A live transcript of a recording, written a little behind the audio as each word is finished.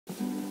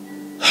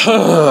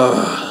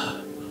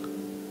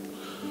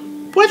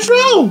What's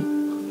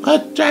wrong? A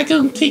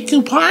dragon take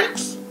you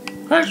parts?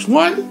 First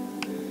one?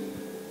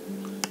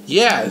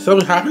 Yeah, is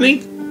something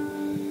happening?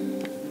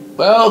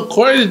 Well,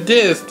 according to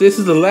this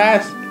is the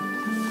last.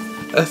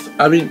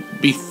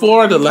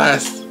 Before the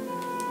last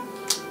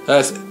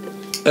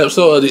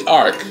episode of the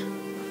arc.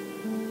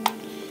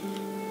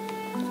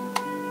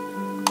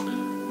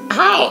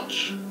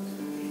 Ouch!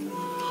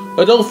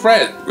 But don't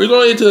fret, we're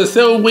going into a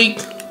 7-week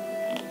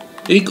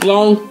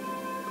long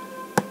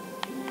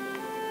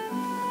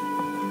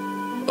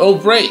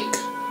break.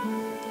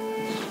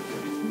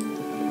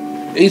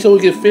 And so we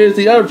can finish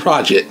the other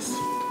projects.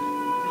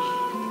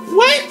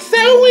 What?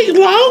 7 weeks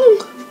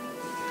long?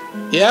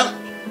 Yep.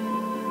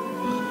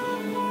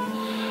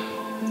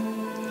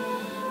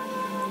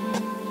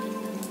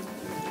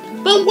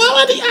 But what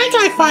are the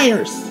Ikai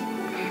fires?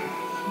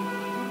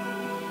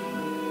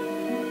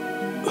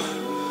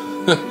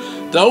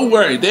 Don't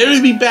worry, they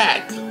will be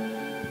back.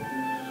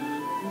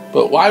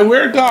 But while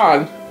we're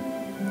gone,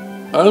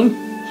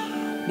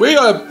 we're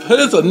gonna put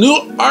in some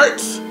new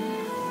arts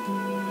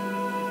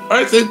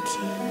and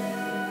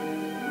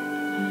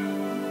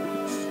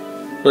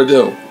we're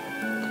doing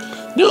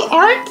new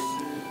arts.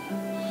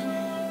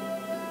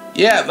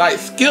 Yeah, like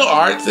skill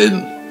arts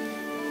and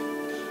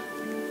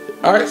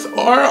arts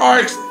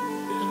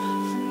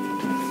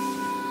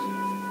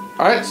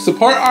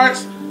support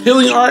arts,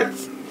 healing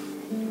arts,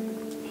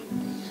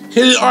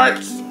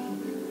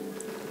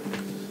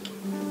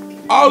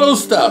 all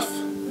those stuff.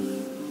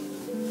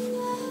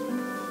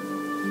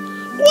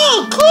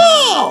 Whoa,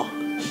 cool!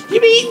 You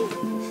mean?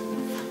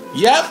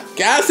 Yep,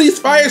 Galaxy's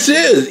Fire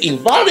Shoes,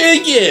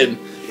 evolving again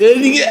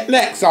in the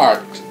next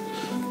arc.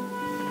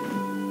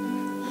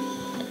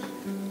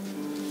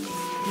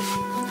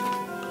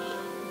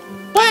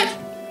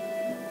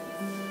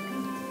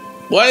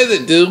 What does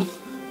it do?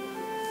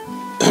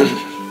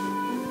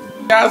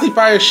 Galaxy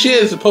Fire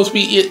Shit is supposed to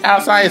be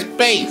outside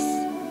space.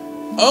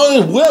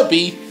 Oh, it will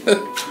be.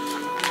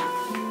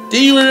 Do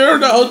you remember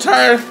the whole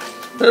entire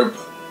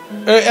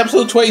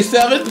episode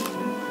 27?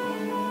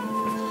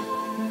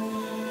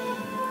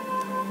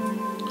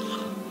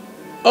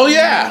 Oh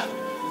yeah.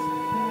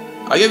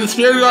 I get the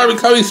spirits are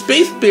becoming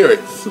space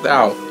spirits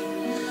now.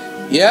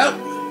 Yep.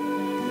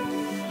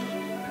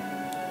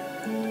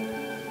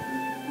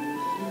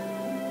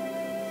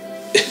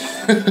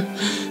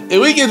 And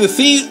we get to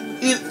see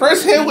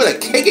firsthand what a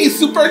KK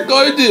Super is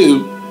going to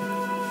do.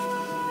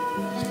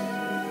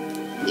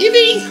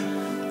 Eevee?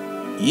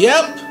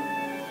 Yep.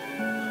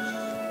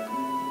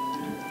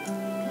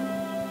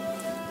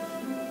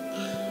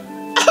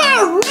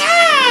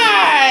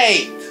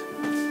 Alright!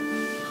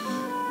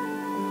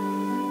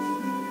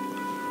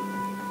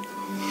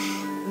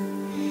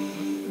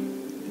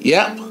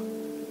 Yep.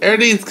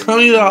 Everything's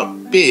coming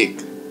out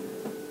big.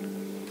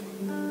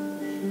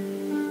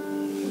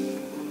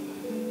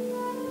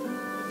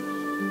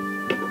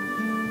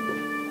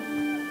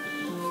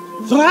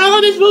 So how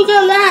long is this movie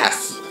gonna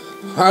last?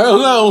 I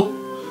don't know.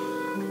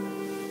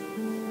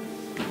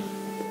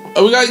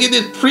 Oh, we gotta get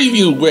this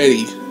preview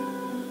ready.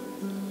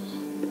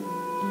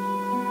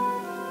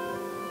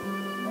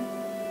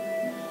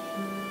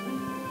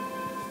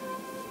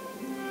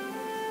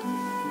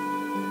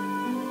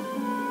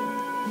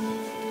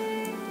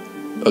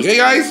 Okay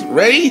guys,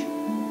 ready?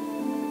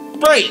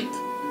 Break!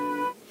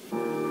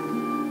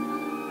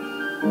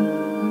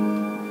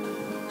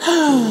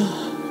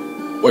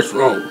 What's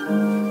wrong?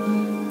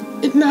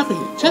 It's nothing,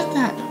 just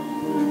that.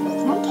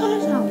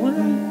 Sometimes I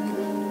wonder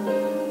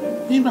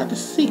about the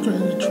secret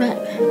of the trap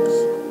hacks.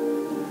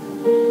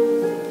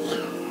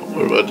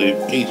 What about the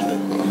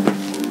engagement, huh?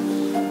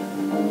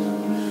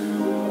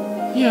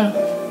 Yeah.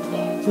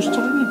 We're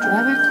starting a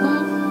Dragon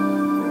Club?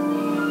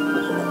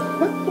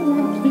 What the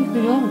world think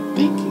they all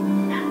thinking?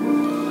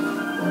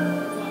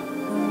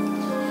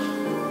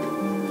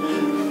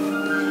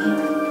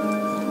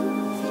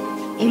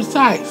 And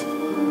besides,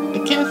 I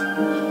guess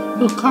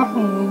we'll come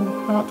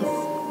about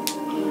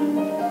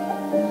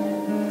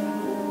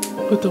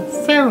with the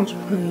pharaohs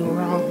running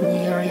around in the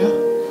area.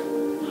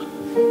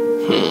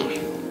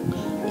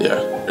 Yeah,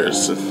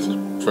 there's the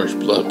first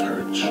blood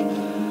purge.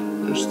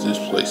 There's this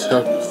place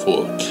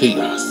full of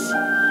chaos.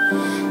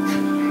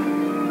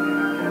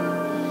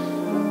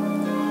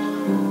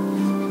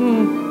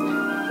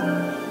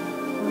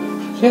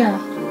 Yeah.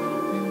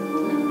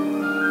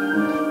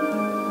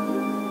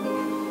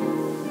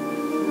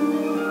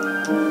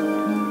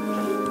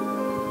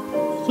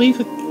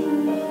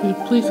 The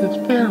police and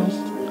sparrows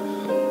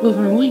with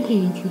our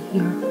linking in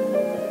here.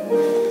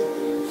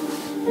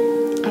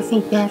 I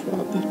feel bad for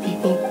all these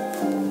people.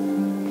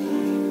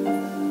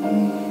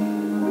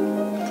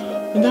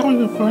 And now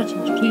even for us to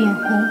flee our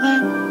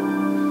homeland?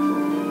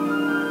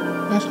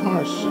 That's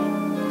harsh.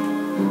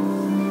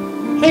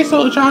 Hey,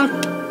 Soldier John.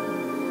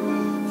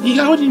 You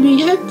got what you need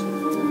yet?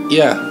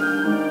 Yeah.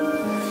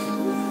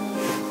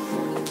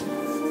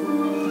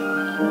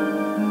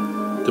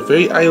 The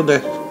very item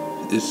that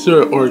is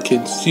Sir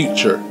Orkin's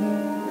future.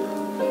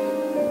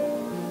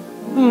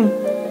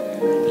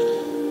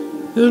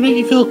 Does it make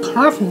you feel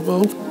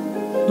comfortable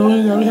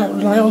knowing that we have to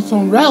rely on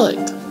some relic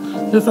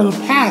from the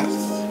past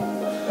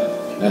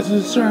as to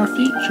ensure our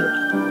future?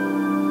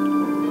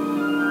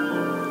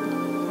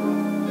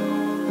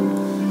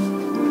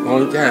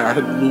 Only that, I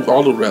had to move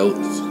all the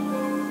relics.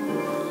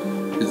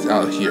 It's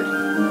out here.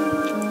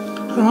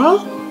 Huh?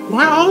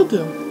 Why all of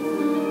them?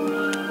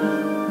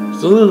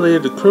 Sooner or later,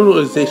 the criminal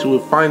organization will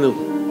find them.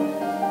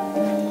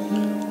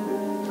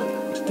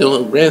 Still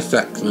in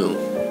ransack them.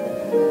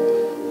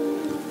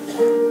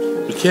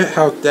 We can't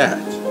help that.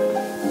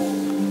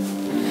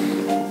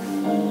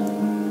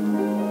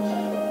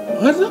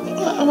 What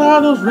about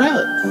all those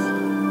relics?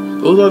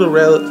 Those are the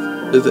relics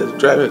that the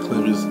Dragon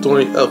Clan is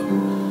storing up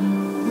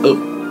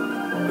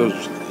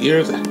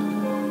years,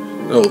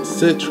 no,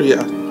 century,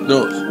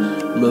 no,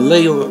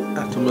 millennia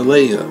after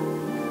millennia.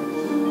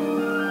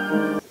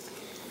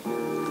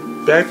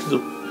 Back to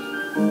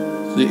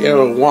the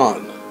era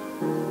one.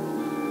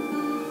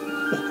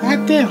 I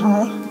did,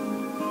 huh?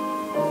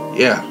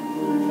 Yeah.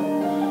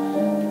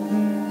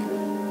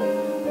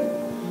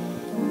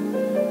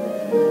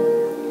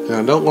 And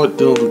I don't want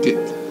them to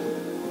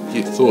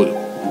get soiled.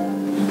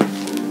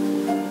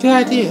 Good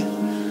idea.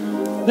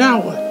 Now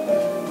what?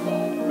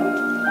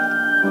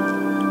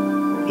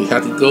 We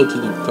have to go to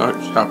the dark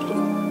capital.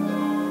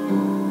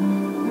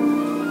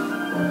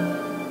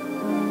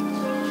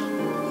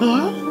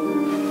 Huh?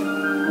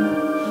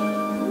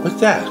 What's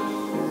that?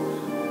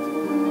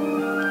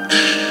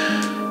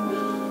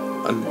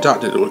 I thought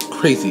that it was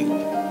crazy.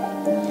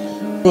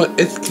 But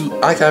it's cute,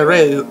 like I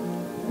read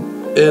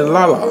in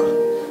Lala.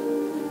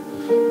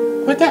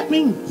 What that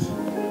means?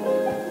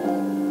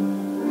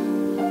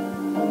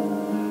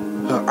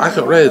 I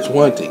can read it's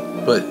one thing,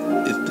 but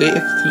if they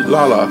execute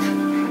Lala,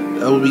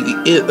 that will be the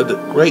end of the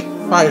Great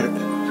Fire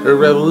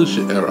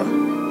Revolution era.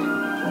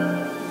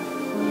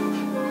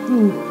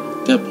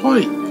 Good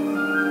point.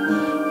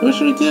 What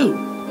should we do?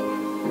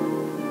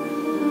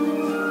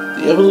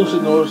 The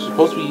evolution order is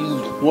supposed to be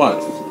used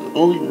once.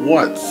 Only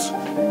once.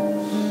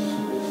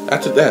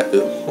 After that,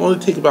 it will only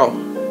take about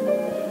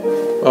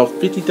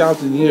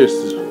 50,000 years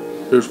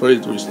for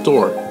it to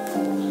restore.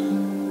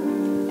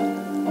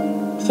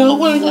 So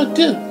what are we going to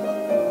do?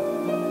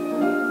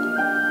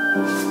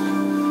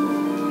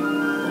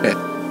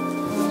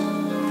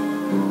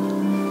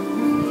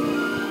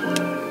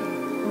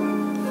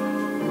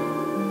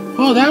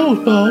 Oh, that was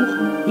bold.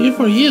 Here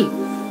for you.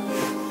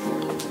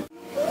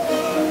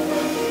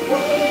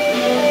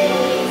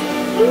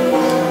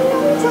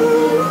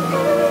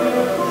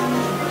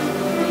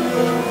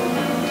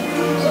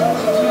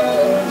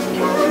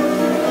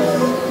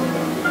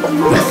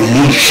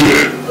 Revolution.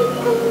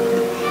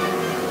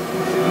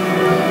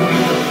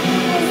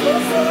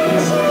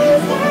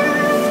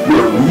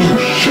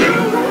 Revolution.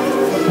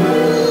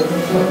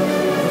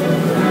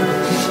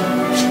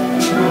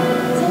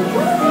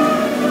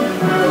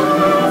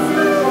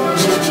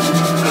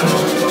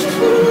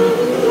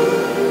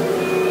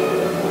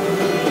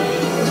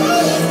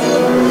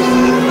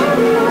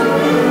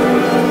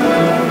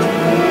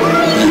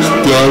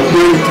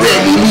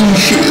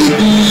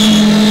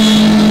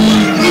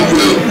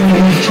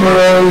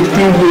 Tries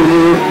to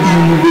work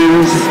in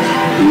this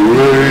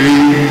way.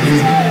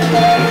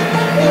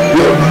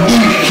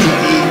 Revolution.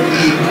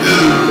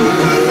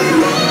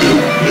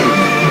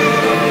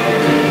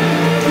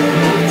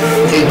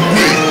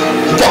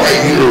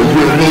 Fire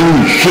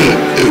revolution.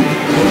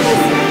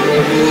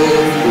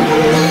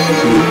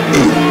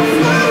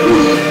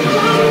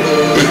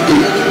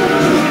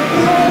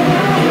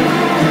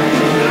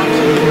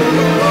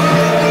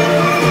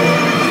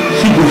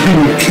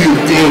 Superhuman kid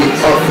going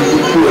off of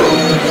the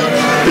world.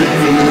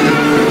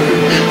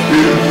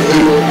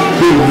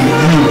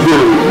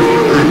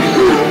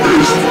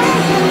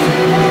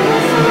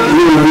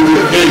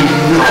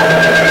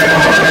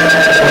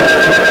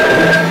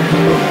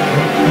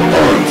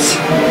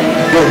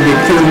 From the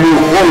criminal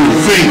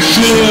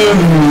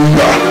organization.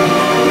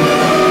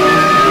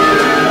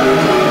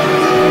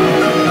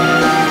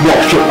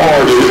 Martial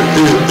artist.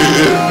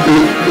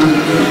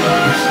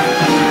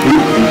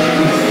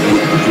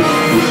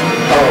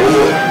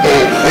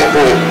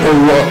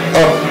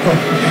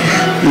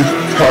 It's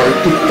time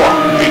to fuck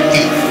me,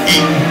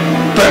 eat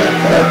back.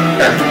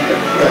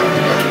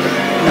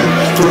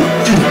 For the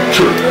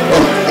future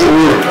of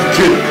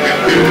Oregon.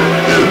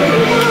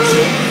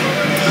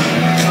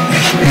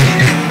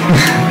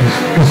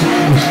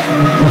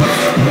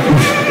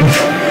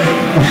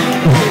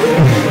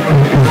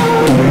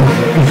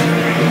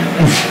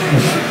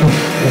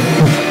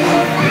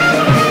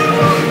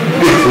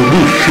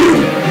 Revolution.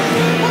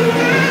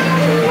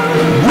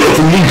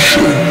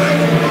 Revolution.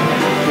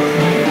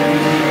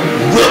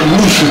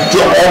 Revolution,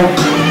 dog.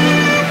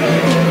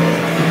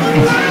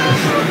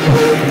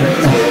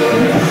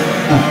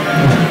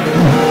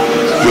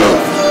 The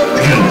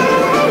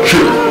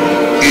future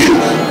is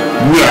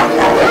now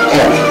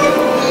on.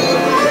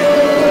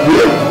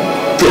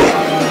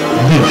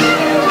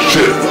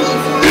 Revolution.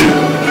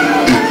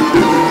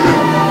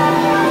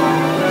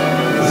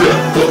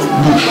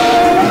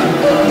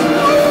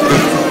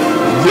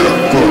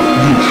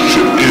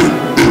 Revolution.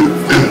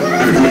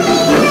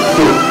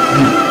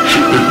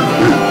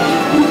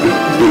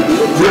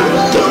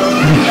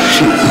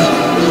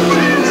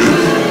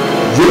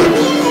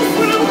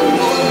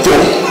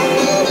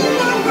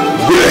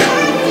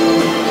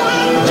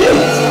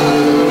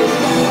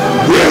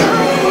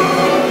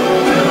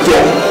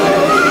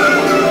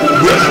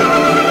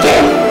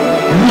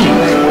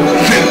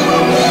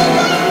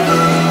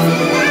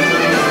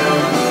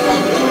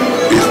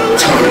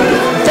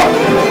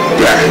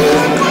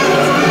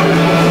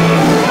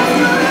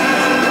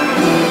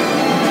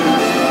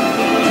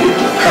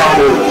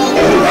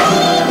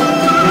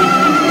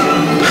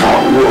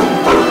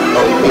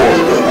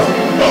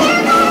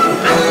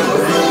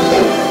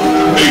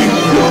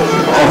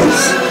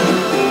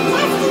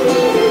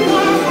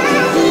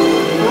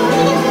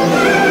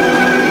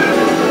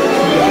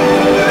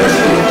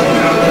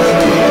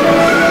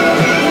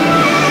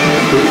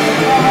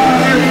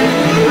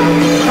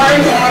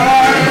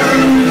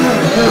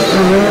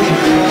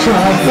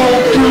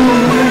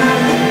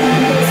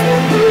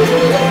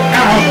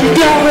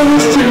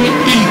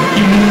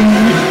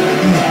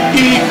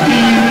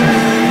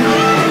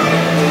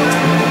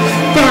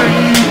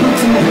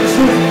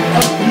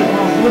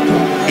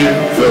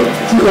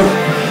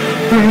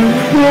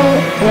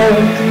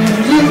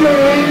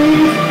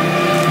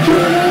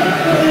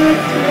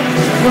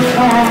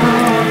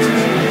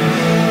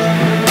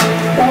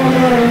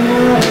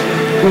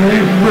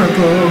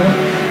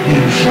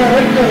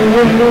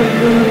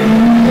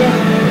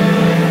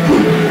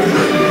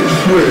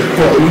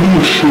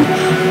 Revolution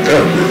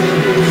ever.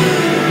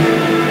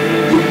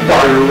 The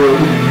fire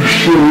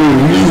revolution.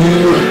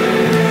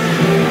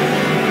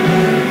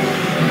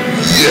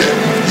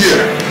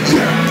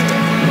 Yeah.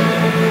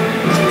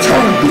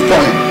 Time to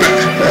fight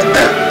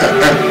back.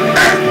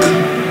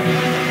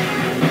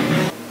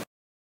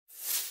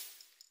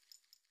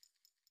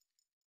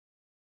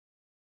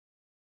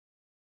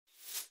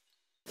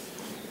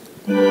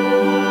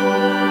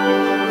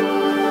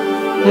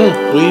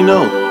 What do you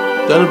know?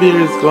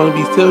 Thunderbeard is going to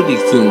be 70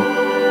 soon.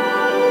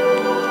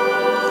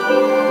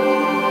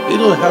 They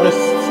don't have us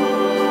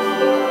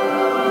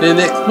the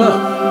next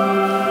month.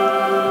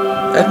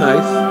 That's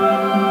nice.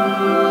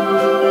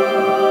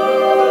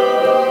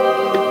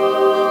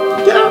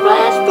 Their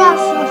last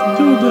process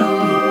doing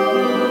nothing.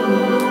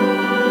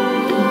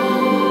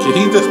 Can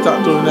he just stop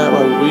doing that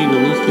while reading the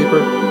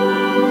newspaper?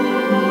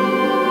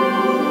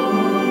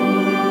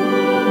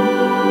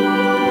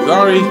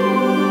 Sorry.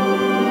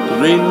 Just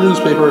reading the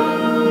newspaper.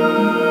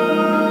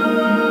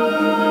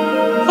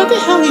 What the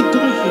hell are you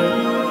doing here?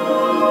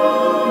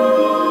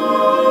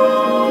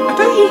 I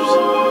thought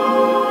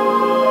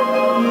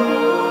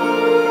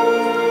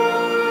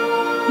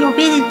you're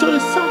really doing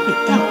something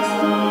else.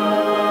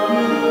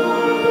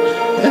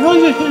 As long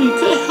as you're here, you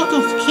could help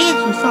those kids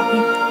or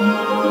something.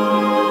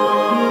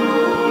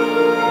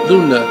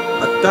 Luna,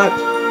 I thought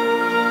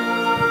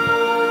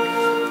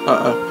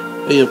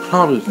they had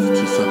promised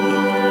to something.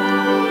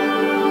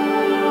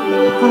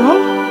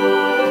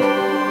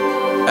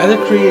 As a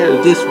creator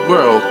of this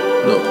world,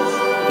 no,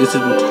 this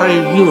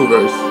entire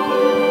universe,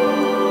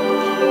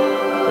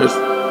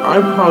 I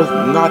promise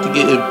not to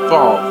get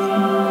involved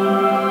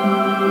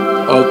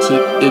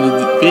in the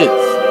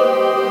events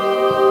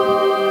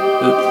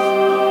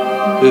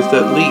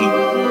that lead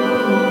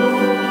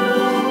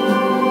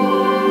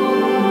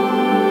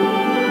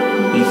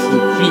to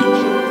the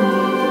future.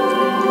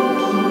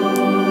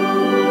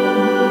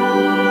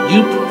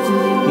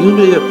 You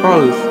made a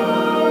promise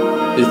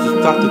is to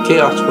stop the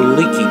chaos from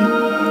leaking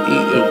in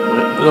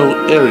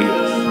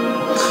areas.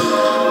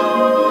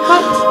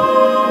 But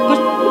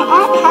with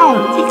our power,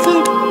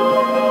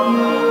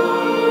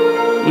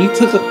 we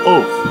took an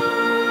oath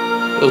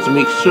to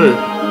make sure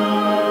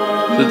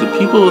that the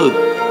people of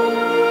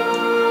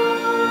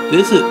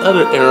this and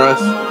other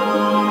eras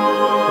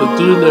were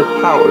doing their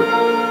power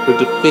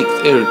to fix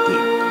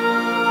everything.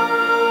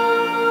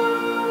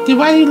 Then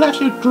why you left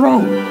your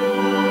drone?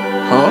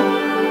 Huh?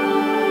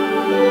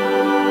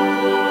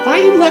 Why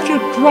you left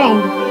your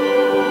drone?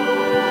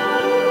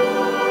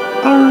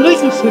 Our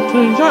relationship to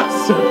the yacht,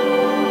 sir.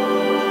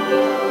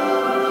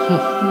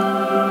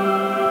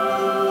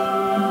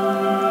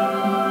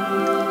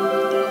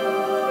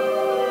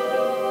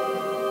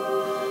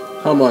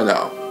 Come on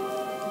now.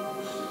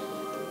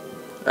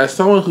 As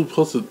someone who's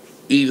supposed to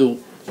either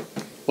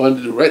want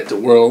to direct the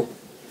world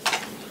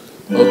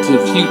or to the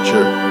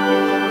future,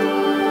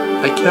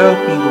 I cannot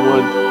be the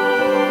one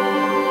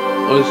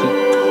who's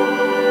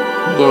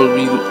going to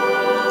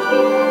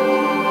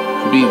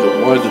be the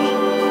one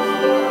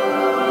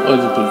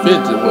to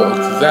prevent the world's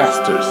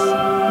disasters.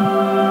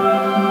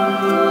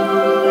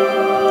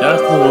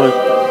 That's the one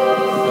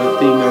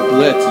thing that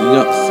led to the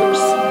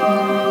youngsters.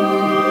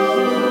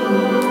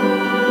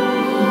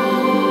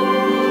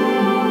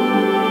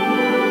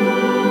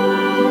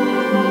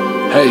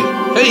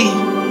 Hey,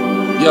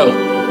 yo.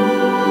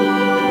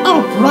 Oh,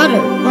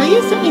 brother, why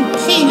you saying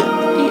king?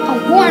 The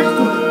award's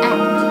going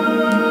out.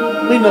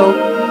 We know.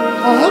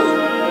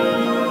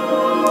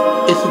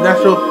 It's a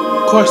natural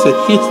course of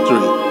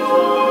history.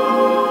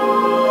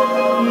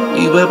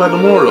 You live by the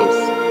morals.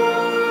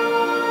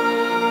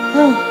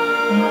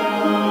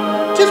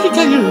 Just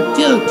because you're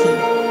guilty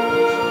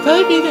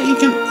doesn't mean that you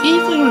can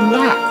easily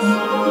relax.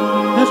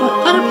 That's why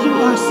other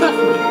people are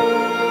suffering.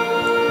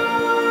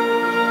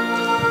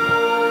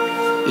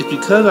 It's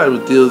because I was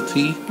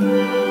guilty,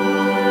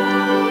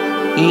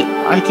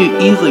 I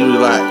can easily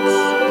relax,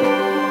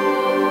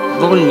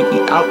 knowing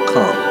the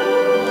outcome.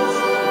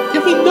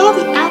 If we know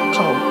the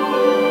outcome,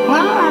 why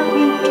aren't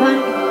we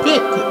trying to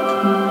prevent it?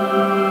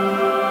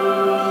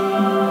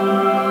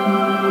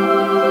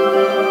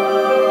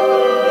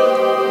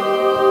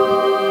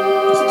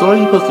 The story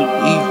is supposed to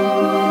be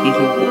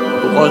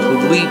the one who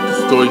lead the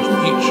story's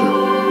future.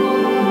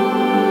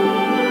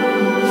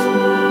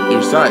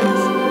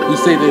 Besides, we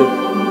say there's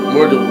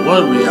more than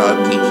one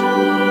reality.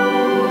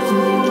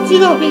 You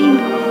know what I mean?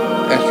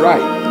 That's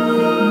right.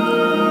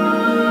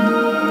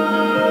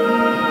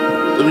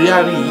 The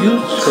reality you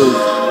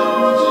chose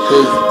to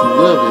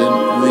live in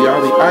and the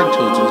reality I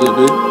chose to live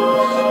in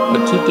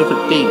are two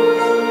different things.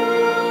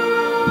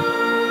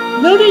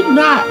 No, they're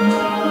not.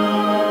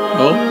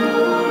 Oh?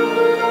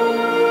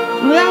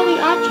 The reality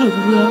I chose to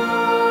live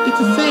is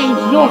the same as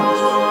yours.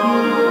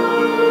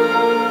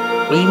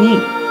 What do you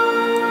mean?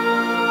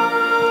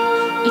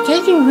 In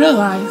case you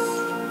realize,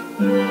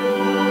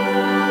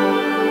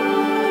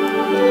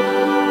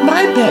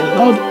 my bet is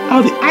all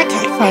the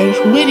icon fighters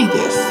were winning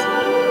this.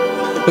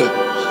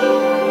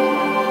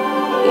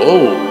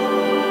 Oh.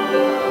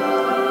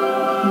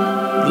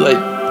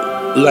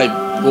 Like,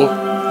 well,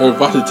 her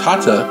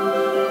Vatatata,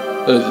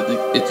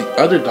 if the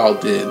other doll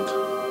did.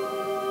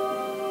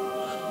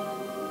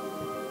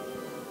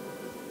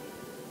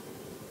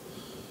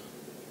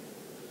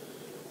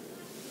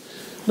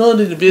 None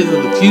of the business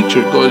of the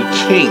future going to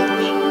change.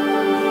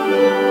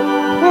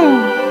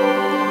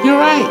 You're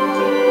right.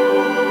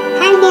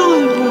 How long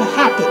is it going to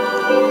happen?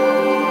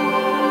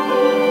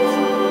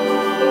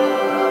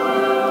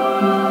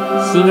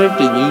 Sooner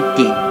than you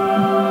think.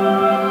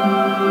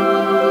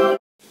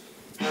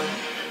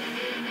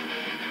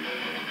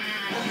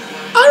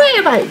 Alright,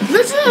 everybody,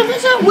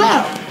 listen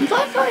well. We're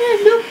going for a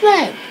new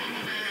plan.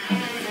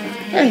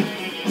 Hey,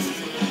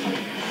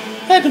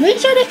 to make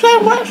sure this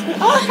plan works, we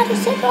all have to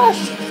send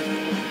us.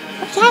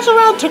 Toss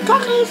around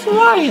Takaka and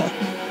Solaria,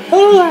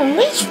 who are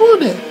least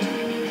wounded.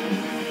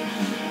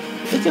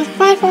 It's a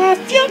fight for our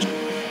future.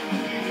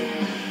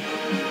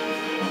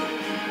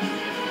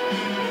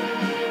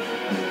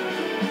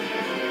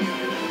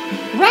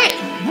 Right.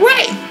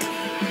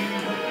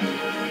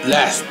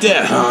 Last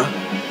stand, huh?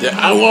 Then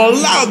I won't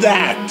allow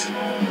that.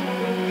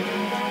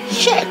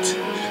 Shit.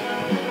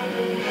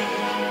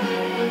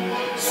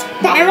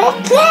 Spiral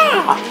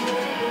Claw.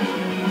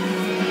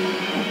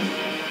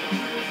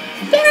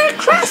 Spirit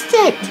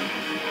Crescent.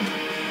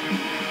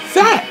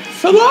 That,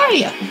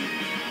 Solaria.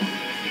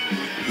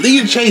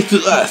 Lead the chase to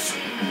us.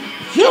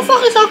 You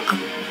focus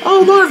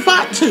on Lord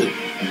Vatu.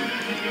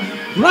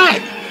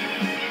 Right.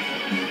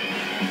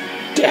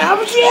 Damn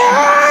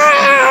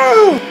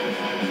you!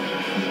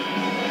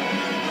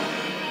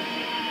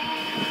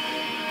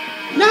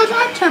 Now it's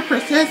our turn,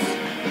 Princess.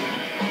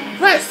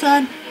 Right,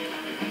 son.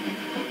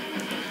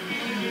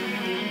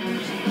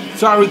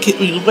 Sorry, keep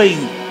me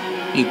waiting,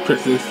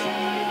 Princess.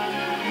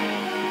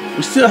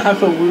 We still have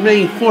some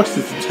remaining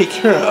forces to take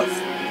care of.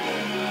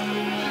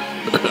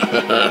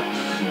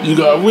 You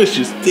gotta wish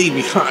you stay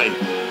behind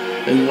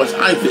and watch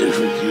I finish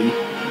with you.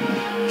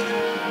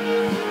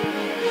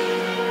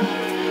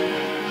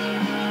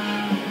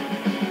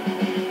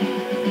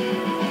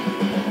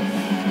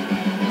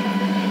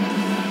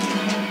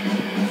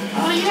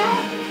 Oh yeah?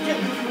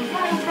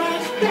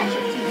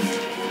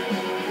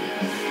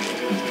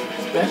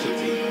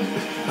 Specialty?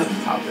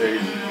 Top very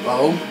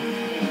low.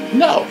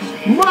 No.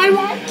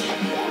 Right.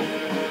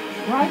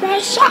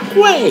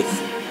 Shockwave.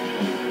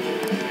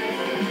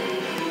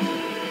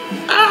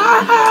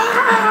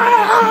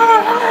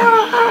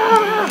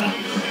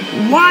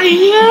 Why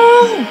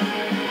you?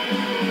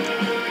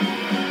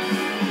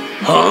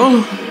 Huh?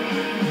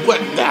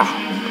 What now?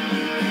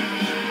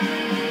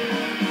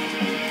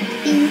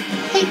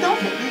 Hey, don't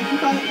forget you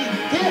gotta eat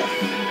this.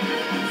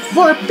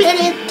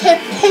 Forbidden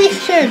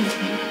temptation.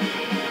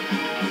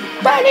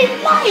 Burning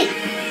life.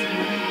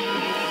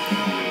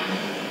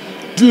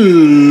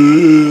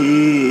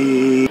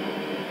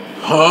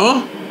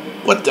 Huh?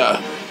 What the?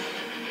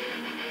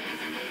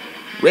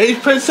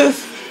 Rage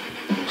Princess?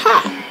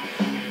 Ha!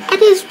 I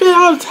didn't spend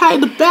all the time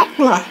in the back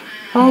line.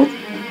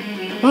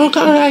 Oh,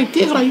 got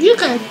ideas like you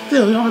guys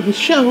do on the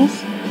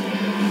shows.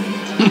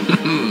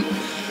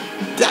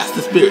 That's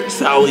the spirit,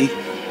 Sally.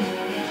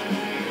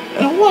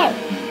 And 1,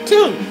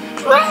 2,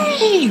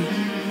 3!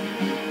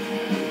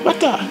 What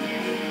the?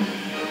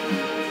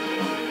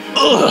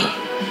 Ugh.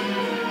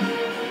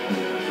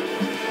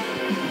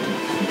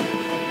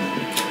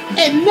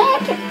 And now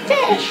the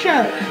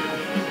finisher!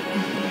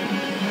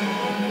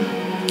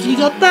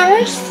 Giga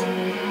Burst!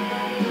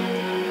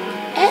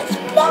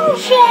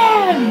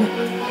 Explosion!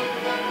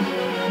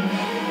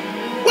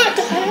 What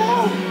the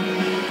hell?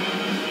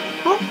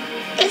 Oh,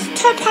 it's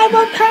 10 times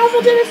more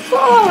powerful than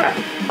before!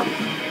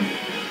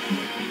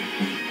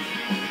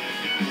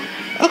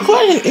 Of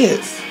course it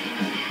is.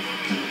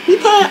 We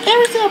put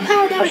every single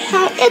power that we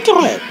have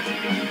into it.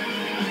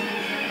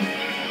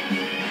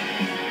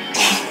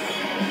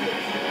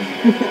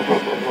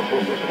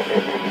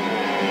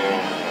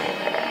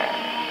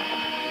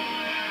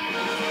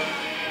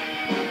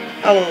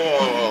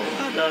 Oh,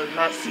 I did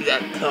not see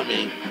that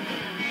coming.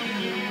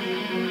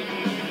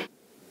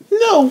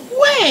 No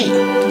way!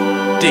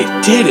 They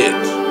did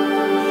it.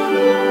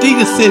 They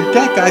just sent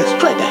that guy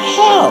straight to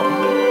hell.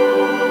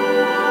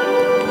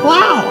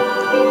 Wow!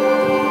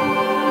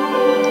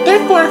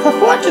 They're going for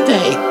 4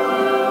 today.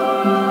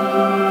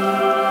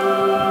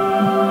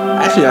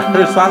 Actually, I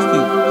heard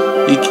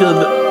Sasuke, he killed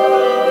the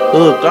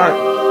little guard,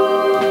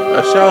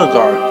 a shadow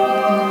guard.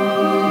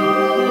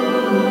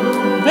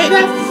 Right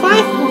now,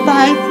 5 for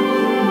 5.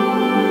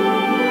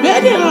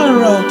 Bandit on the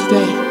road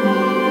today.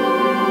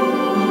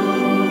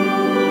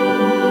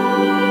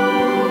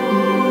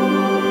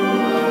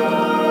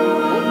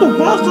 What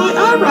the hell's going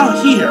on around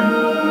here?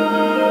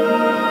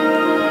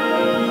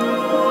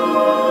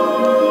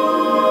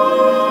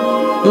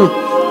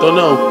 Don't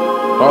know.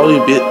 Probably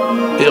a bit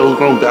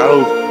overgrown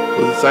battles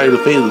was decided to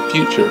fade the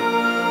future.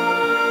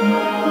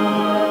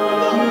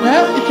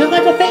 Well, it took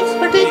like the face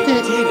predicted.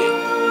 They did it.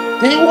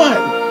 They won.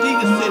 They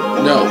just said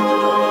no.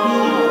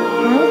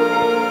 Huh?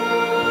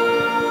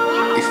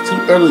 It's too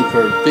early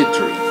for a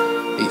victory.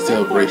 A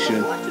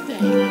celebration.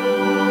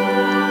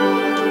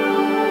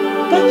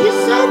 But you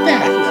said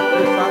that.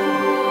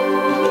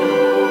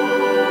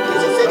 You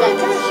just said that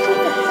kind of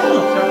straight to hell.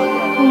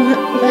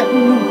 That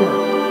maneuver.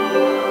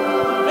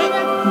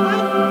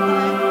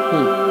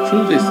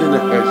 True, they sent a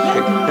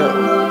hashtag hell.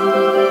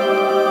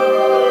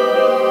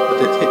 But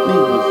the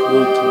technique was a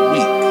little too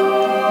weak.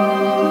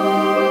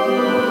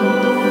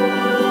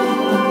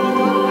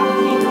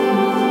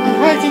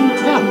 I can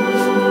tell.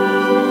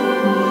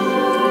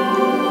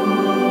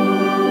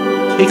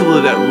 Take a look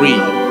at that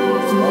read.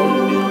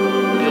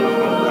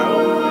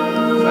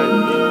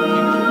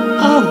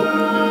 Oh.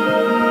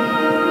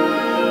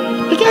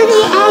 We gotta get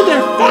out of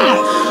there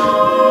fast.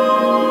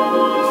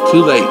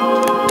 Too late.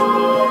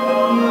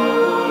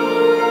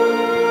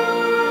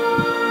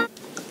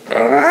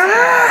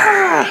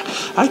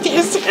 I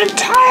get sick and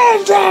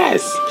tired of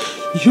this.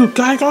 You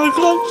guys gotta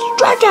go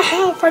straight to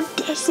hell for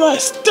this little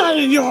stunt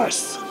of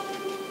yours.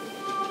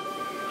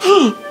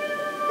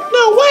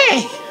 No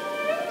way.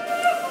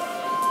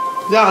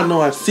 Y'all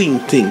know I've seen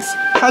things.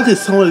 How did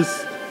someone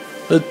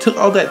took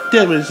all that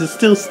damage and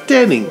still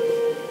standing?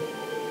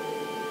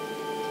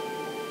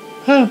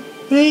 Huh?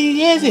 Maybe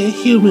he is a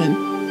human.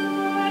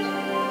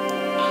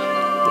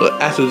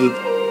 But after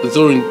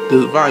absorbing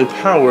the divine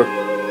power,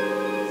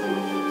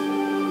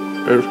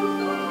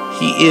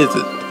 he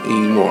isn't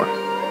anymore.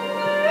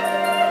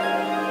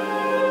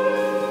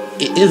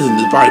 It isn't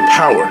divine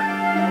power.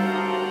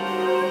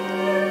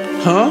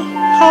 Huh?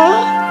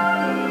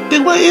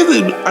 Then why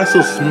isn't I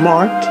so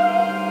smart?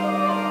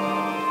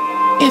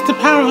 It's the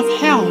power of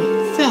hell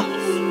itself.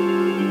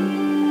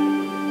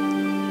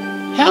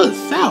 Hell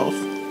itself?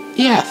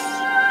 Yes.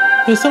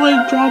 There's somebody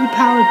drawing the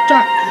power of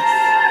darkness.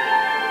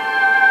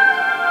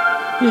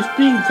 This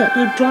means that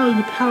they're drawing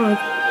the power of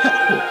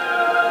hell.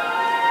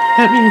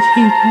 That means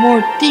he's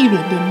more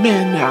demon than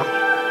man now.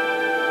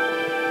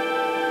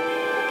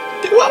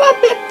 Then what about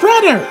my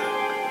brother?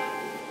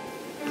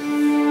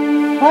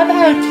 What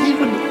about a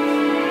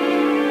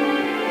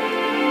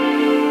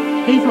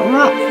cave from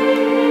rock?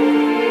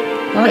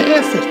 Our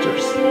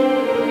ancestors.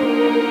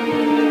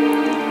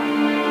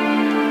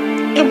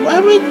 And what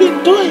we've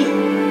been doing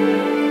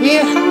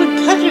is how we're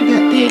touching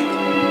that thing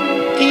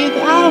is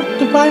our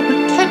divine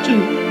protection,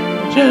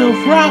 General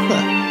Rafa.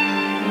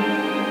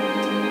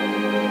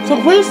 So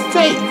we're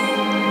safe.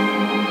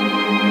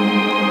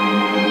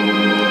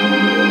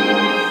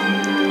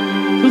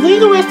 So leave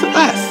the rest to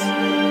us.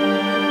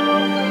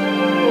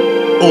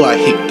 Oh, I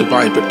hate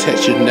divine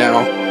protection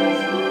now.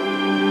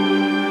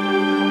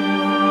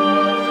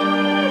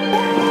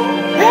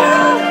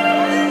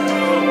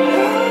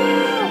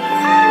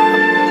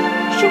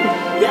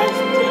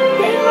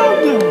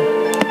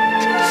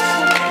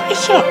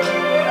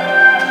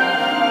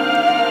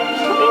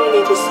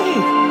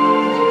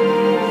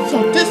 So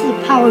this is the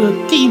power of the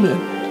demon.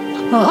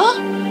 Huh?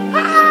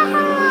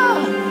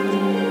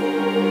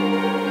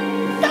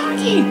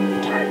 Doggy!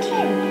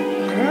 Turtle!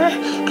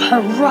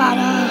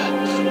 Karada!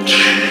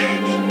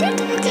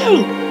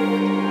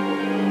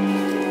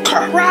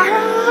 Karada!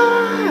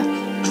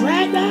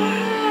 Dragna!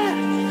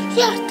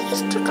 Yes,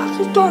 this took off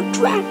the door,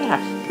 Dragna!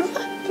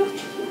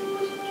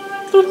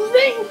 The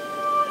ring!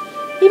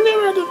 You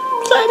never had to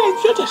play that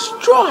you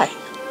destroy!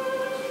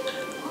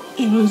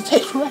 Even if it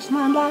takes the rest of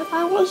my life,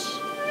 I was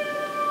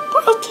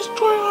gonna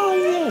destroy all of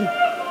you.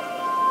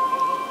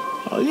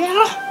 Oh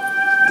yeah?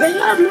 They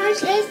are my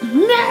slaves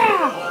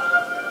now!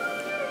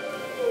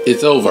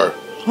 It's over.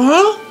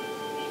 Huh?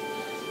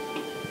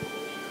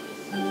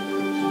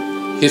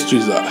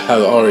 Histories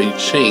have already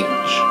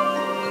changed.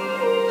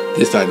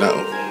 This I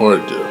know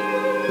what to do.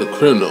 The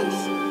criminals.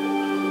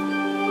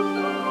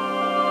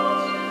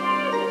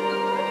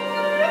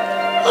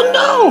 Oh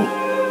no!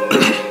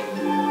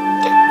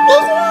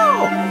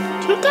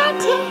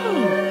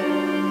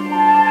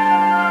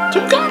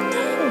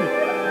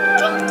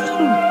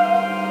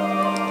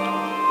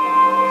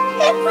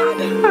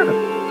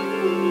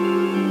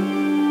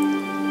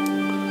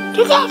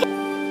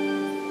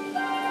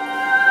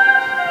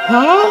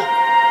 Huh?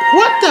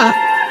 What the?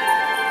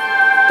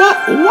 But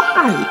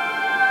why?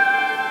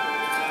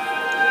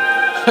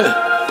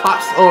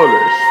 Pop's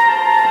orders.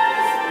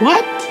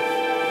 What?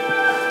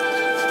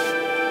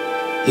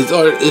 His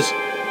order is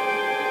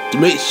to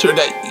make sure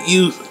that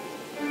you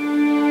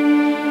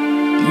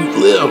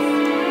live.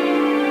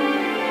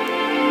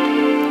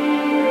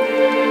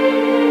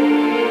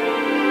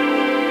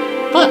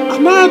 But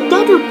I'm not a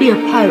thunder beer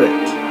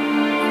pirate.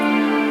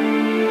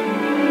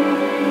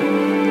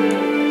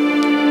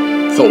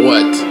 So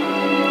what?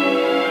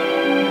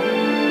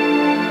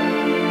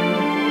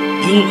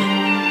 You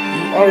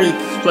already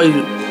displayed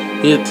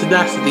your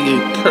tenacity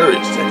and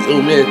courage that the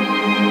old man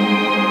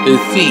is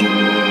seeing.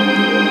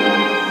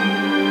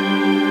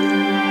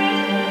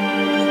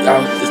 Now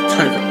it's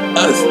time for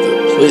us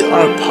to play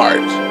our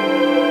part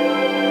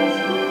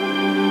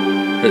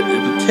and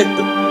protect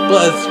the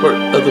buzzword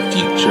of the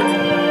future,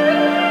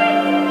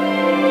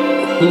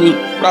 who will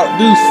route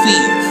new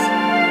seas.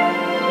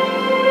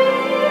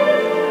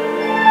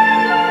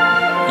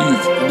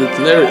 Use in the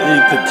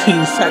never-ending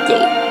continued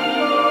cycle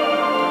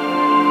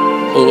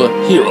of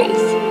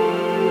heroes.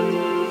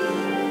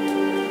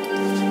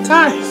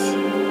 Guys,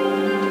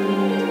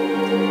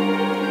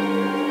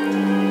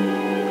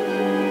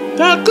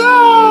 now go!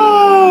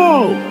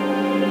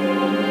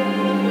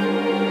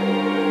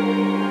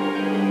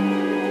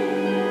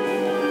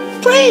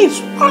 Please,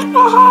 rock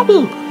my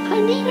hobby.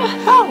 I need your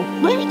help.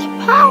 Maybe the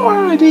power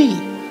I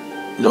need.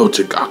 No,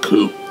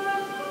 Tagaku.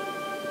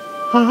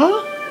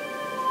 Huh?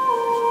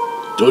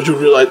 Don't you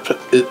realize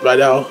it by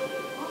now?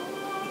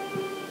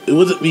 It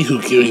wasn't me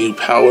who gave you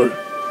power,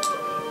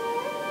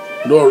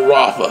 nor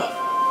Rafa.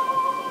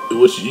 It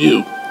was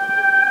you.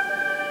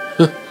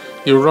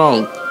 You're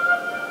wrong.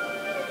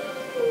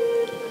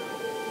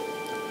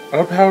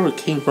 Our power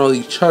came from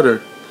each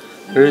other,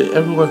 and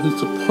everyone who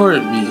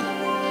supported me.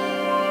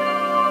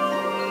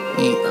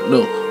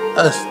 No,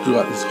 us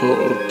throughout this whole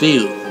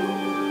ordeal.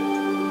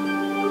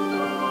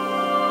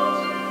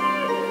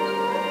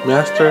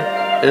 Master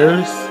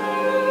Eris,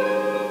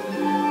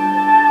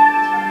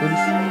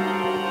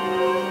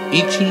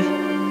 Ichi,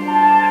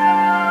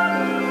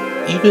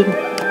 even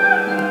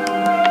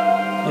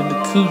in the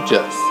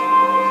Kujas.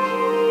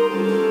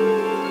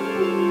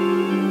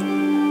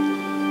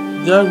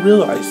 You gotta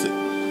realize it.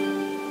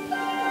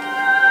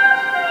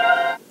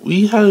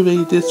 We haven't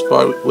made this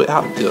far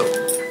without them.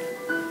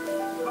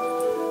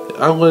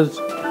 I want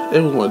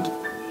everyone to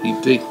be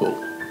thankful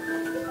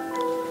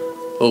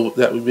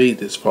that we made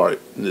this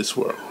part in this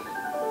world.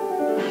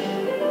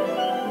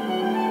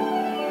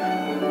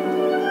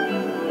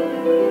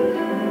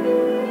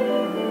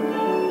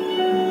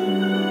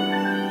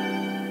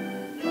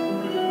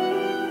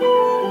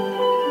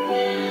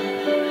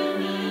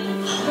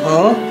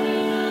 Huh?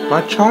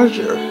 My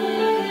charger.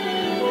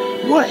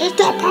 What is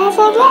that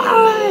powerful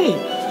line?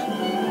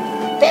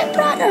 Big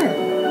brother!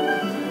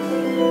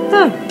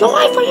 Don't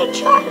wait for your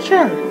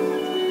charger!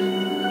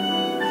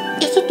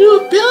 It's a new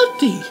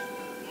ability!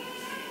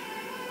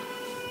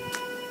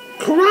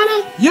 Karada,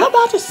 you're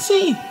about to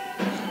see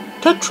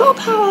the true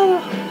power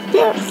of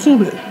spirit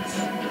humans.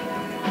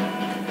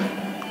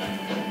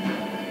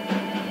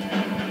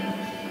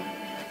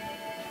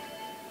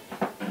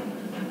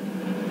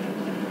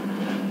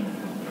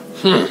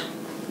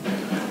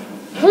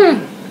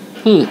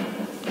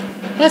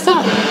 What's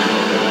up?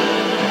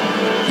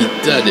 He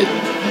done it.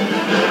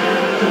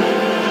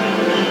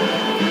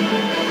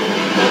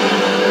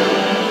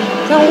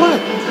 Now what?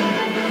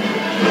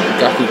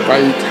 Got to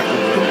finally tackle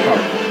the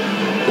power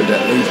with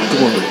that lays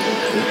dormant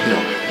in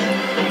him.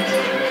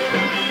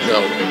 No.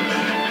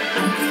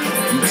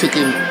 He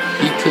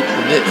took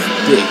the next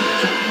stage.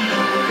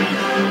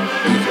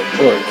 He's an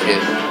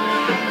orchid.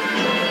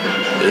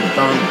 And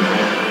found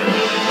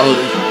out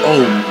his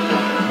own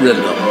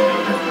rhythm.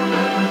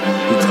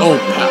 His own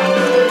path to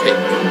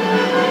take.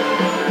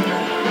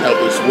 That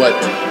was what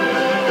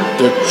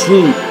the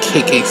true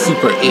KK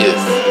Super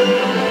is.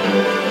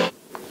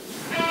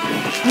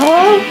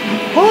 Huh?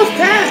 What's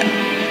that?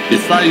 It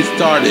finally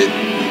started.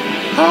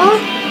 Huh?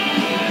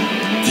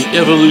 The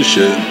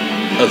evolution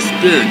of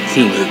spirit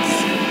humans.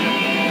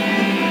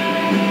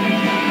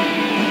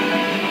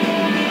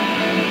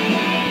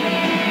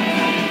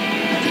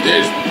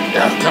 Today's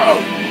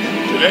outcome.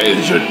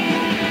 Today's your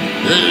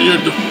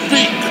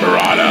defeat,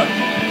 Karada.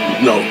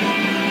 No,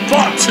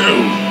 part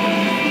 2.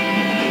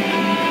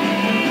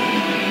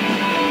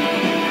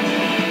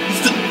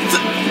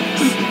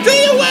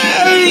 Stay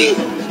away!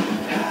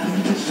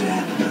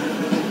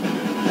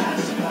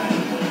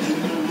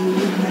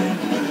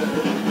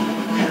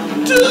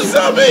 Do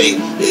something!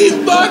 He's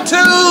part 2!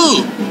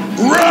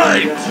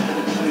 Right!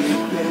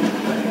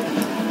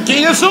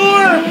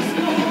 Kingasaur!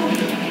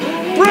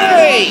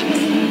 Break!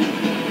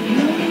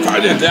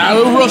 Find it down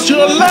or else you're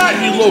alive,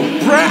 you little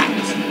brat!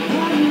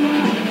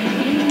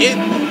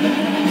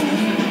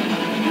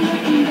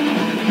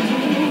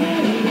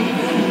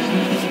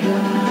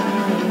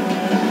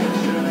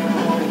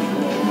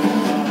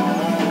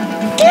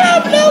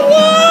 Blue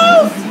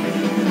Wolf!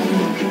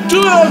 Do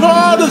it for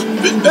all the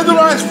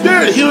right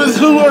spirit humans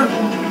who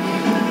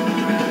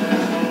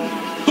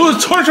was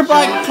tortured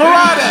by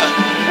Karada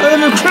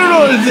and the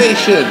criminal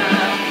organization.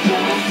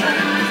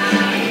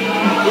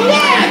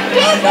 Yeah, do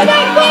it for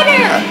my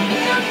brother!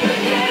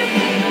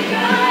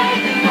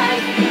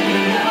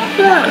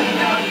 Sure.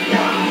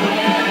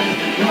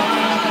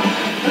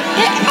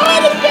 And all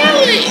the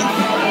bellies!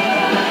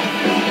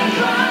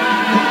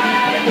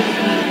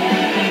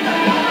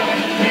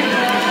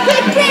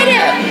 Big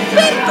brother!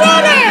 Big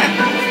brother!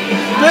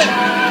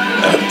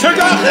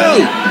 Tagaku!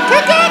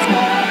 Tagaku!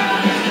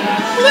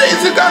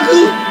 Please, Tagaku!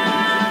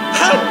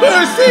 Have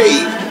mercy!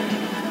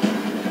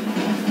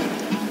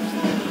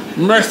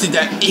 Mercy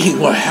that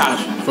anyone has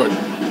for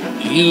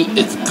you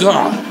is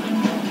gone.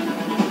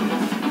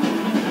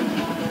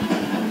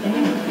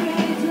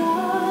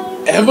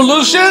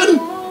 Evolution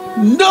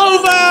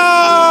Nova!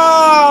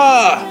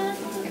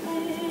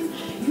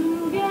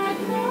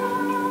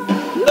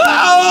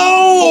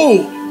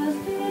 No!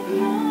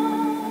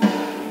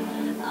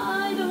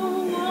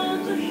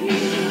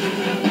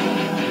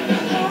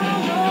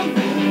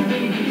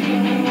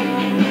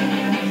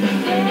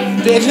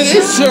 There's an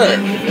insert.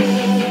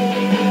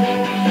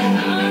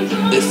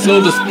 And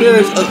so the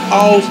spirits of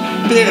all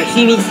spirit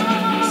humans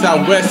shall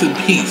rest in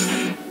peace.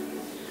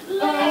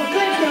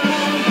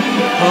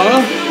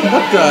 Huh?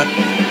 What the?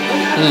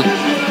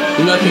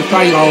 You must be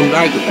fighting all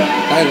night.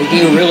 I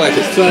didn't realize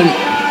the sun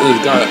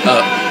has got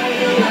up.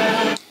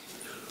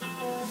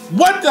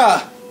 What the?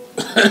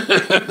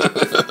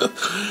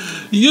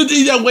 You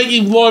think that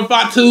waking Lord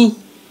Batu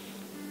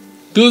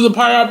do the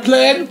part of our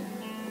plan?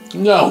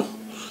 No.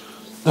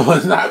 No,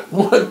 it's not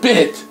one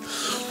bit.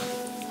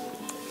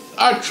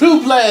 Our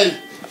true plan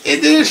is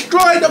to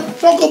destroy the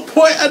focal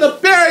point of the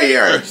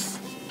barriers.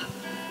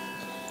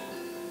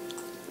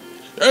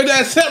 Or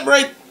that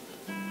separate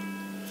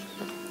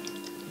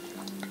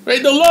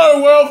the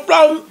lower world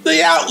from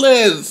the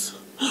outlands.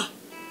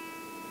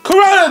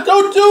 Corona,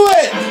 don't do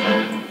it!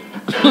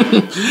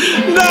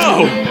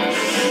 No!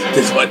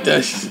 This is what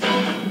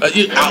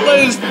you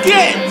outlanders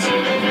get!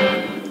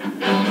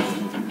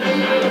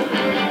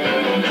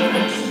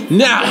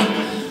 Now,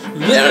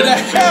 they're the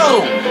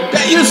hell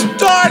that you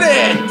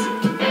started!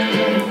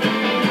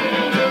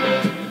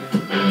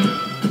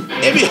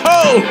 And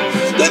behold,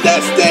 the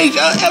next stage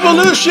of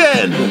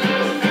evolution!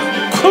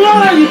 Come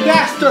on, you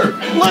bastard!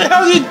 What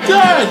have you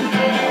done?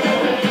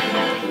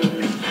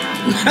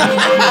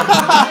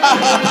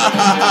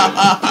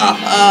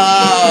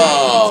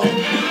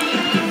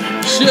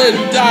 Should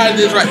have died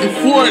this right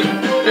before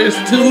it's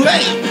too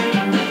late.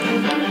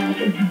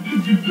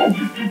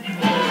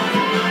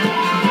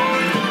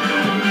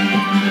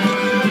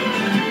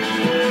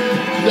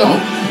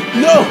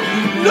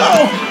 No!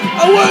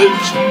 I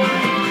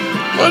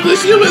want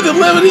this human to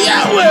live in the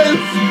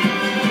outlands!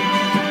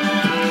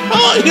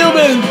 All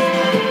humans!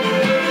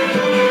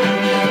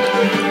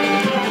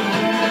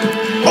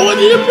 I want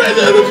you to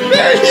present the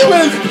spirit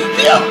humans!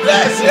 The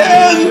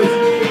obsession!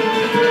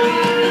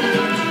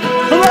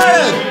 Come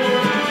on!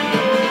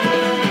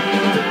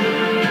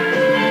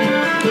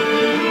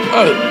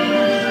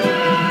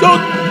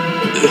 Don't...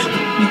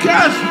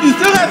 You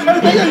still have to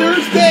make your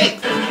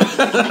mistakes!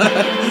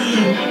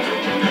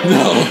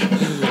 No,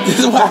 this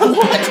is what I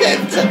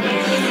wanted.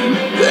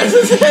 This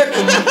is it.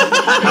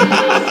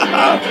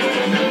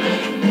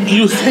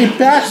 You say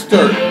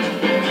bastard.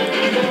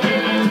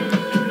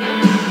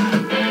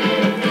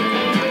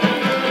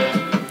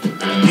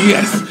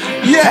 Yes.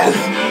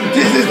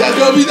 This is going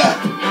to be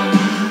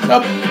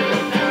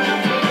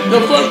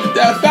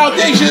the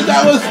foundation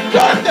that will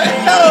start the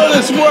hell of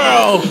this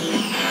world.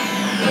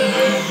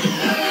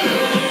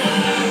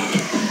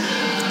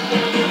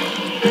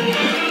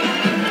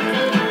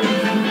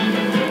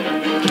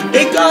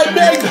 It got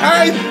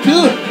mankind to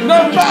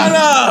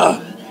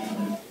Nirvana!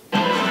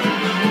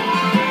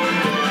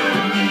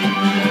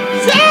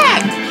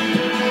 Zach!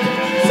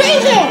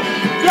 Save him!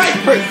 Right,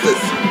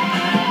 princess!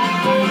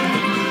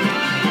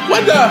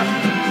 What the?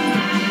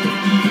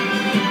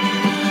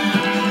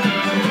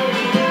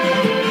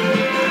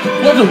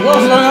 What the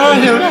world's going on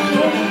here?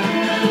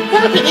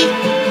 Happening?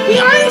 We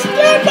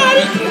understand,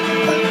 buddy!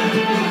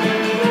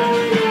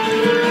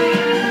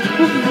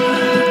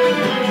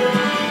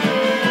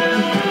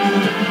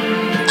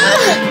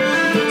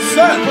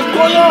 Son, what's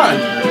going on?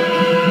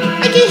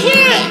 I can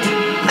hear it!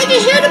 I can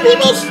hear the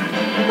people's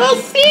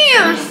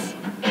fears!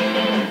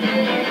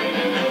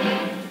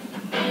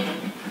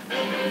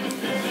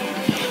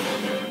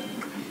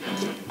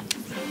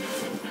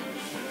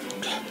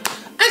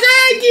 I got an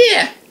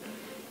idea!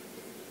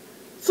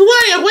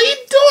 Soraya, what are you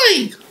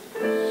doing?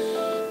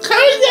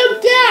 Calm them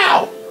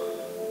down!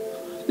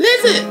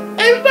 Listen,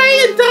 everybody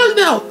in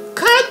Dono,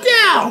 calm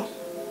down!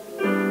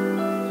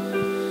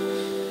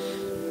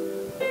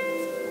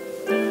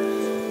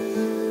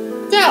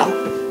 Now,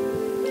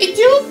 if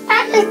you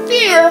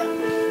atmosphere,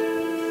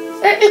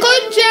 it's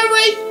going to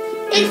generate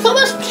so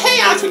much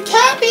chaos we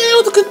can't be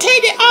able to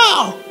contain it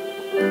all.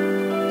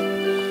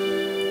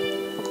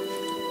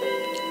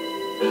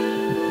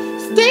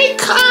 Stay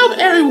calm,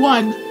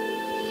 everyone.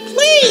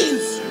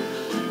 Please.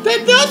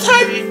 There's no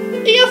time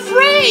to be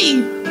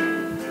afraid.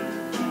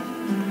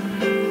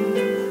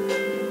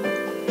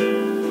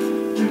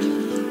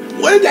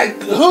 What is that?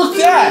 Who's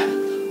that?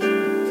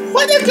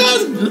 What the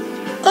goes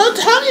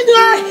talking to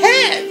our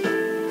head?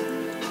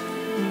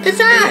 It's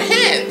in our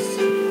heads.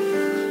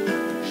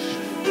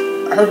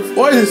 Her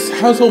voice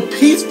sounds so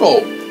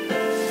peaceful.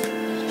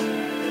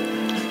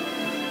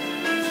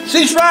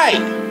 She's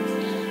right.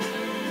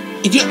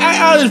 If you act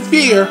out in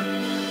fear,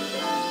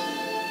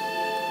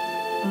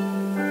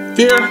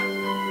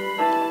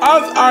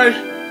 odds are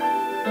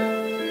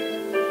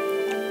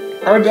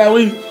that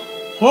we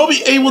won't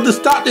be able to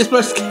stop this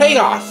much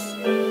chaos.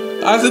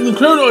 Us in the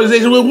criminal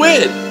organization will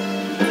win.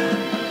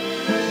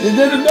 And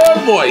then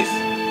another voice.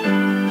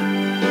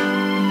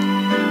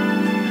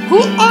 Who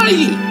are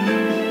you?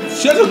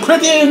 Shut up,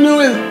 quick and new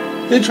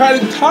and try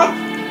to talk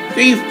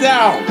things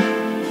down.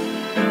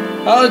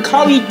 I'll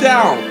calm you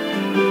down.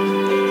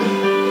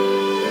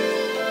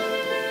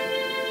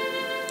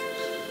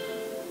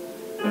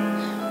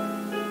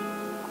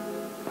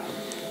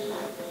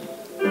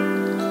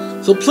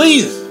 So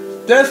please,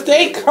 just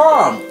stay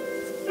calm.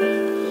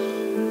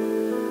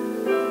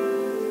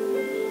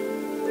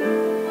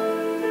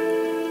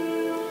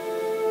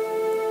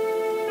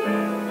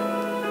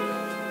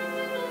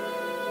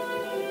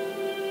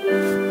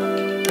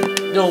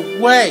 No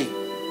way.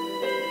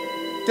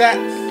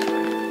 That's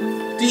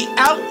the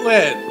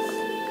outlet.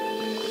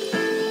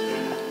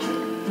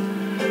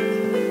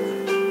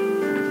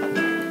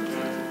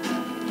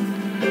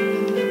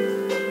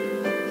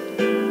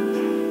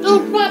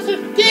 Those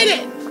monsters did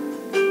it!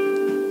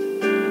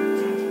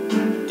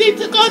 They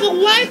took all the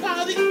life out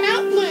of the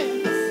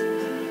outlands.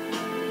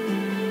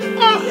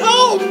 Our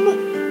home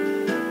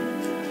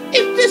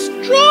is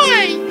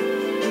destroyed.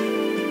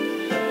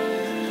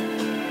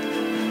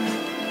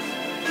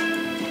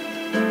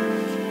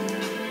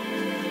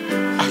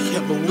 I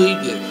can't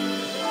believe it.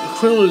 The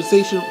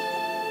criminalization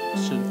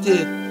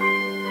did.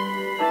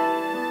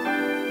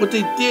 What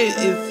they did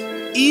is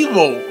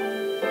evil.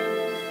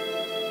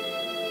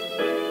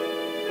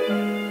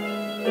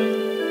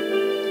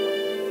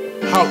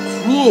 How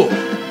cruel.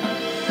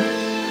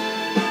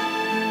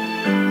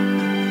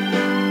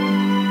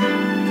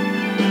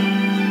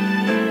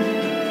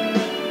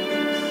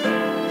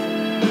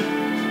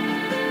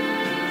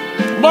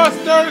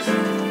 Monsters?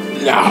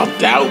 No,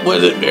 that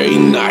wasn't very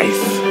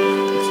nice.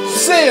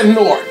 Say it,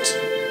 Nort.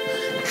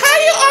 How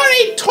you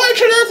already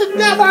tortured us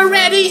enough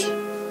already?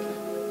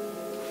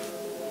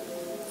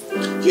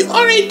 You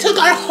already took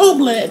our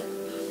homeland.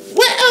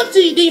 What else do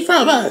you need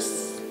from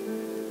us?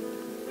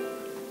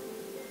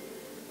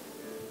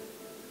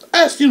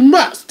 Us, you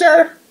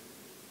monster!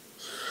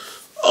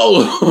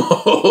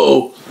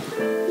 Oh,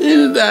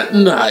 isn't that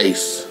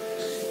nice?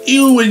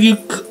 Even when you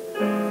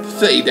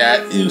say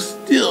that, you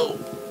still.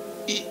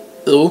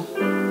 Oh.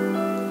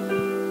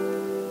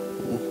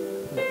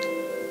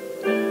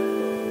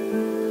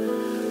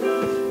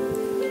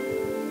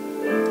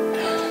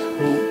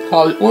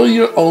 Call it one of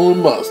your own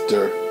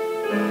monster.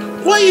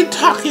 What are you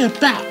talking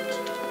about?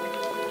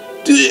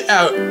 Do you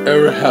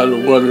ever have the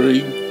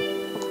wondering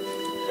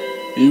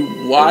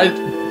why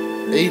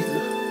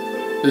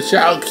the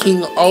Shadow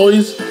King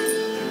always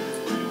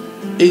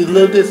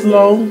lived this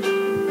long?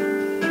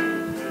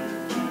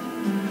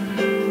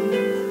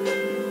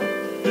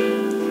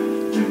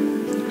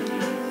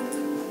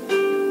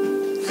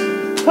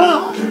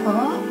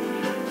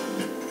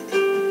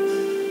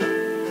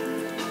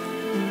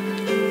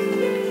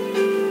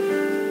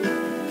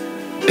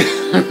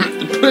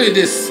 To put it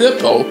this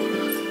simple,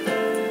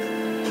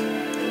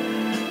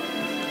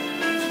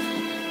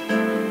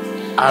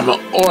 I'm an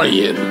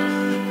Orient.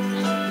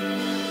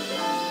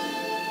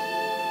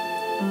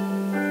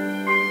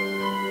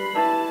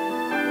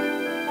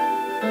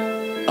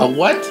 A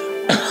what?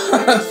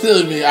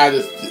 Silly me, I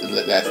just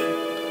that's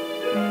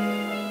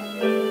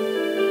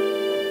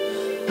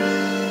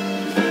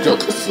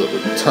joke of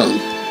silver tongue.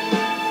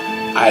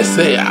 I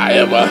say I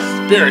am a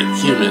spirit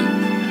human.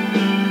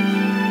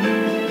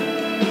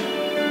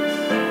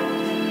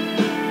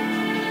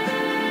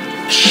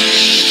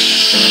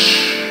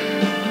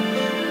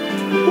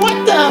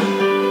 What the?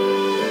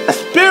 A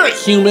spirit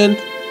human?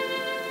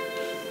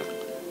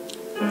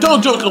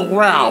 Don't joke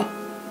around.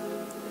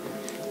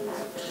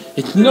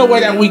 It's no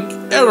way that we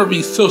ever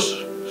be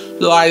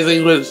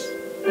socializing with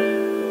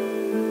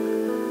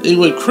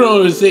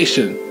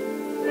criminalization.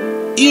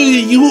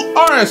 Even you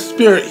are a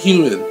spirit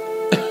human.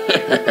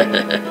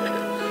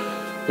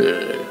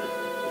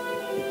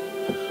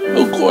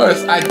 Of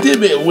course, I did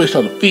make a wish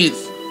on the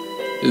feast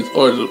in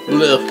order to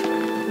live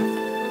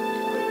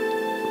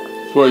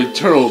for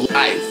eternal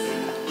life.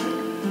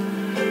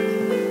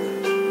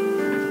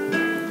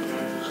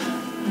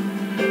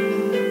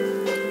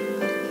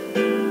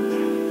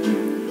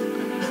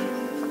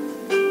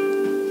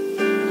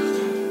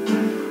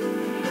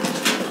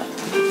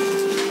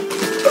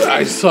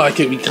 So I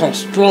can become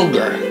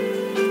stronger.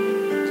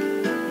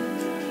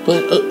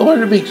 But in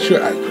order to make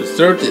sure I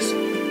preserve this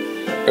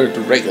Earth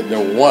rank of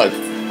number one,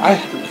 I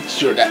have to make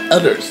sure that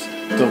others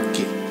don't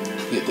get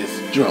this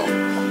drone.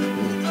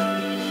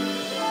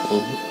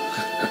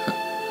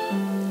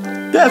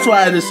 That's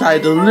why I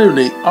decided to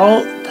eliminate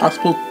all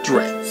possible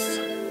threats.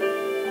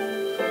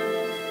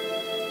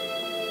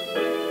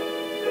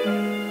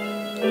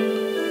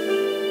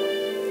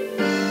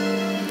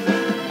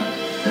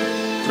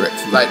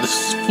 Like the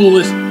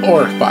foolish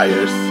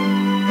orifiers.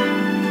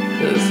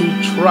 Those who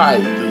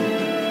tried to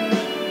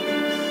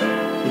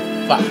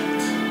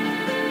fight.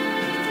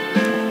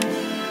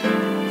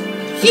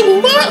 You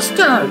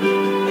monster!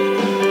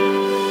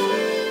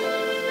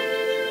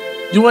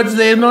 You want to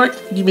say, North?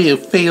 You made a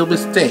fatal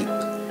mistake.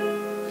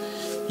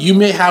 You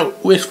may have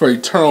wished for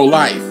eternal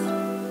life,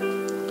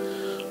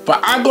 but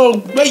I'm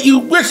gonna make you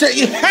wish that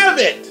you have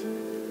it.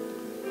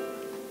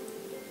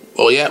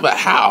 Oh yeah, but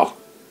how?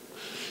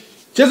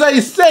 Just like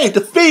you say,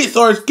 the Phoenix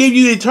Swords give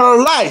you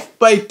eternal life,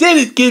 but it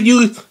didn't give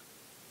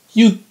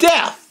you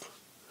death.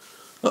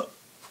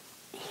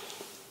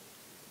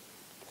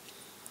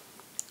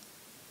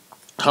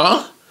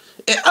 Huh?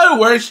 In other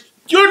words,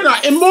 you're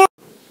not immortal.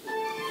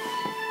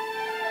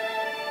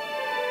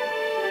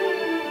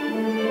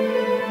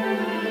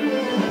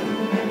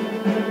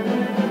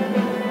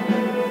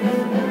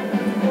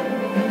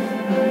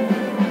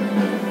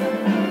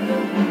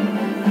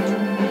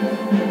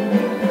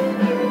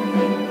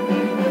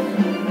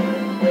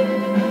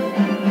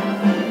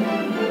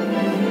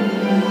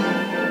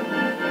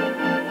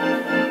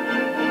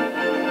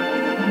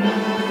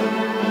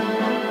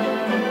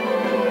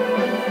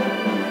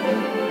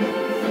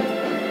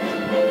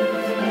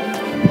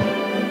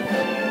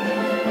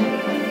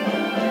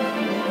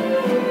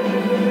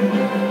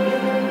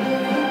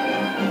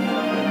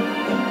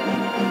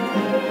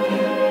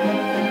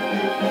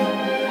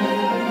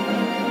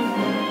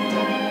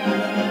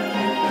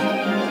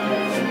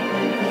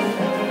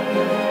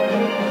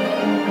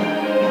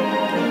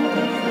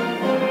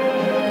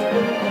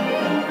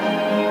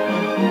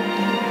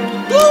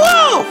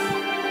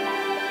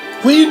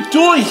 What are you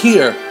doing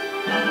here?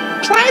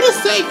 Trying to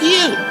save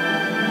you.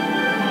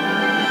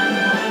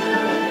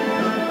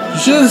 You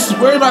should just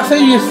worry about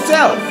saving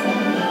yourself.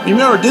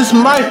 Remember, this is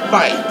my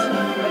fight.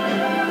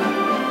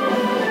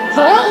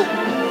 Huh?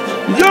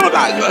 You're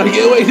not gonna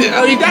get away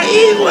that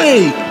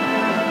easily.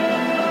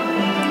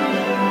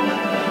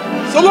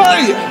 So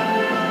are you?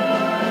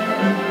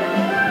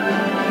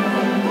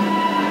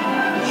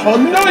 Oh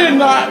no, you're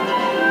not.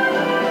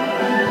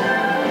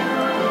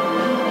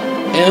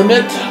 And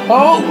let's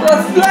all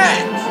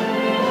reflect.